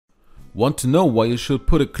Want to know why you should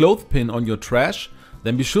put a clothespin on your trash?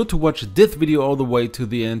 Then be sure to watch this video all the way to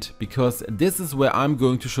the end, because this is where I'm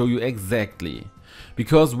going to show you exactly.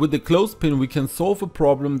 Because with the clothespin we can solve a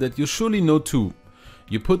problem that you surely know too.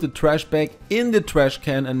 You put the trash bag in the trash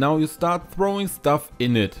can and now you start throwing stuff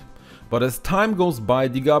in it. But as time goes by,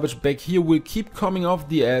 the garbage bag here will keep coming off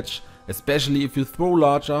the edge, especially if you throw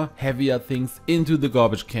larger, heavier things into the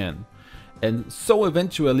garbage can. And so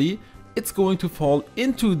eventually it's going to fall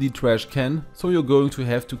into the trash can, so you're going to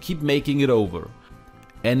have to keep making it over.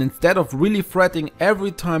 And instead of really fretting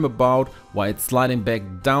every time about why it's sliding back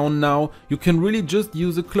down now, you can really just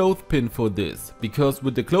use a clothespin for this, because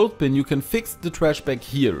with the clothespin you can fix the trash bag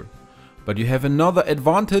here. But you have another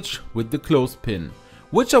advantage with the clothespin,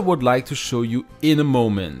 which I would like to show you in a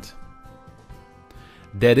moment.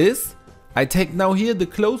 That is, I take now here the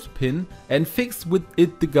clothespin and fix with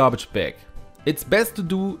it the garbage bag. It's best to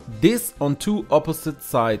do this on two opposite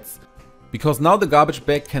sides, because now the garbage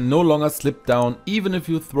bag can no longer slip down even if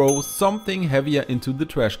you throw something heavier into the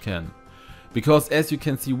trash can. Because as you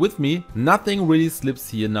can see with me, nothing really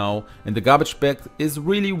slips here now and the garbage bag is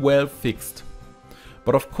really well fixed.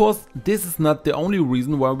 But of course this is not the only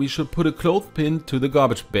reason why we should put a clothespin to the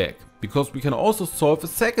garbage bag. Because we can also solve a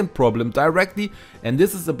second problem directly, and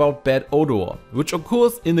this is about bad odor, which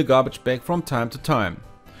occurs in the garbage bag from time to time.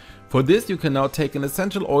 For this you can now take an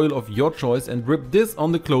essential oil of your choice and drip this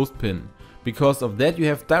on the clothespin. Because of that you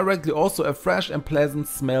have directly also a fresh and pleasant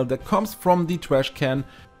smell that comes from the trash can,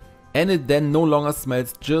 and it then no longer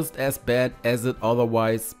smells just as bad as it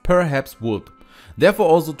otherwise perhaps would. Therefore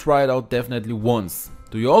also try it out definitely once.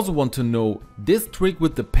 Do you also want to know this trick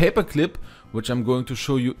with the paper clip, which I'm going to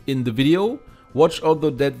show you in the video? Watch out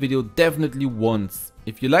that video definitely once.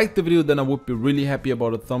 If you liked the video, then I would be really happy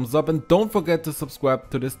about a thumbs up, and don't forget to subscribe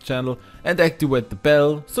to this channel and activate the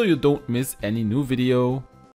bell so you don't miss any new video.